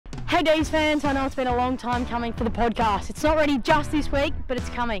Hey D's fans, I know it's been a long time coming for the podcast. It's not ready just this week, but it's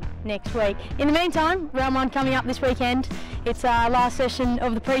coming next week. In the meantime, round one coming up this weekend. It's our last session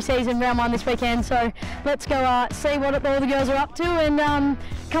of the pre-season, round one this weekend, so let's go see what all the girls are up to and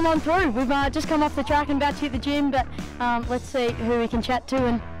come on through. We've just come off the track and about to hit the gym, but let's see who we can chat to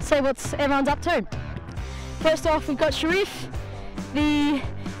and see what everyone's up to. First off, we've got Sharif, the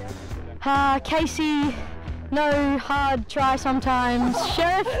Casey no hard try sometimes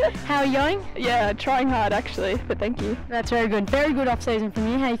Sheriff. How are you going? Yeah, trying hard actually, but thank you. That's very good. Very good off season from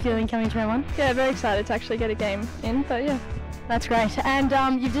you. How are you feeling coming to round one? Yeah, very excited to actually get a game in, but yeah. That's great.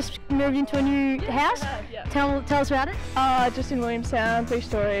 And you've just moved into a new house? Yeah. Tell us about it. Just in Williamstown, 3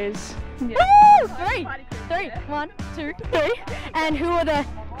 stories. Yeah. Woo! Three. 1, 2, 3. And who are the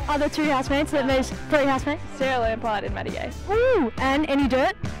other 2 housemates? That means 3 housemates? Sarah Lampard and Maddie Gay. Ooh, and any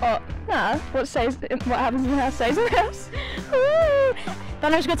dirt? Oh, nah. What happens in the house stays in the house. Woo!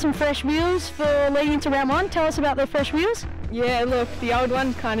 Dano's got some fresh wheels for leading into round one. Tell us about the fresh wheels. Yeah, look, the old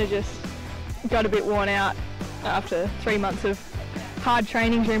ones kind of just got a bit worn out after 3 months of hard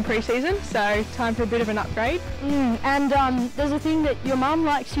training during pre-season, so time for a bit of an upgrade. And there's a thing that your mum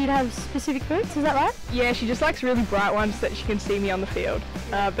likes you to have specific boots, is that right? Yeah, she just likes really bright ones that she can see me on the field.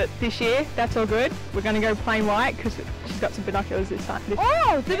 But this year, that's all good. We're going to go plain white because she's got some binoculars this time.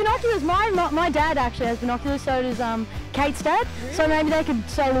 Oh, the binoculars! My dad actually has binoculars, so does Kate's dad. Really? So maybe they could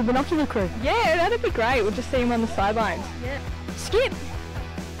start a little binocular crew. Yeah, that'd be great. We'll just see him on the sidelines. Yeah. Skip!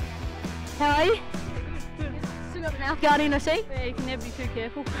 How are you? Still got the mouth guard in, I see. Yeah, you can never be too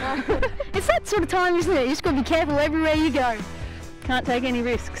careful. It's that sort of time, isn't it? You just got to be careful everywhere you go. Can't take any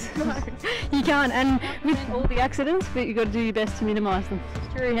risks. No, you can't. And with all the accidents, but you've got to do your best to minimise them.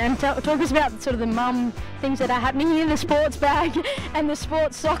 It's true. And talk us about sort of the mum things that are happening in the sports bag and the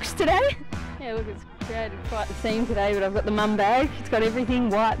sports socks today. Yeah, look, it's created quite the scene today, but I've got the mum bag. It's got everything: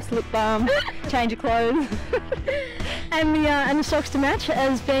 wipes, lip balm, change of clothes. And the socks to match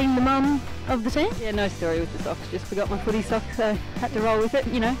as being the mum of the team? Yeah, no story with the socks. Just forgot my footy socks, so had to roll with it,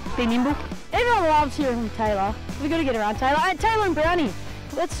 you know, be nimble. Everyone loves hearing from Taylor. We've got to get around Taylor. Taylor and Brownie,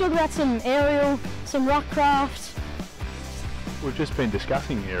 let's talk about some aerial, some rock craft. We've just been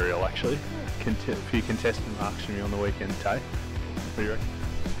discussing aerial actually. A few contestant marks from you on the weekend, Tay. What do you reckon?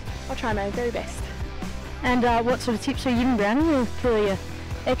 I'll try my very best. And what sort of tips are you giving Brownie? You're clearly an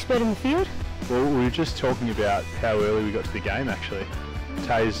expert in the field. Well, we were just talking about how early we got to the game actually.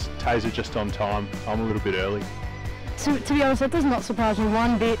 Tays are just on time. I'm a little bit early. So, to be honest, that does not surprise me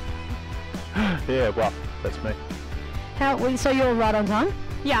one bit. Yeah, well, that's me. So you're right on time?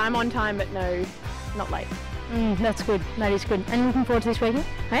 Yeah, I'm on time, but no, not late. That's good. That is good. And looking forward to this weekend?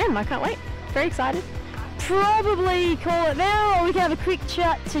 I am. I can't wait. Very excited. Probably call it now, or we can have a quick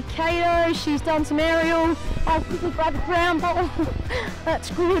chat to Kato. She's done some aerial. I'll quickly grab the brown bottle.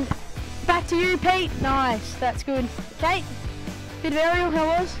 That's good. Back to you, Pete. Nice. That's good. Kate, bit of aerial. How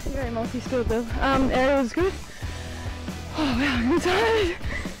was? Very multi-skilled though. Aerial was good. Oh wow, I'm tired.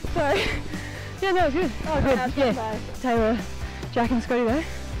 Sorry. Yeah, no, it was good. Oh, good. Yeah. Taylor, Jack and Scotty though.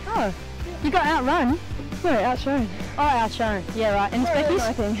 Oh, you got outrun? No, outshone. Oh, outshone. Yeah, right. And Becky's?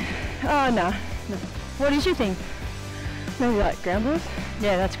 My thing. Oh, no. What is your thing? Maybe like ground balls.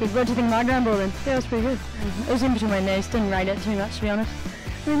 Yeah, that's good. What do you think of my ground ball then? Yeah, it was pretty good. It was in between my knees. Didn't rate it too much, to be honest.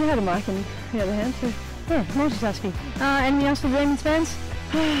 I mean, we had a mic in the other hand, so yeah, multitasking. Anything else for the Demons fans?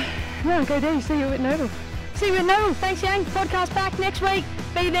 No, go D. See you at Noble. See you at Noble. Thanks, Yang. Podcast back next week.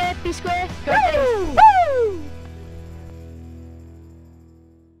 Be there, be square. Go Demons.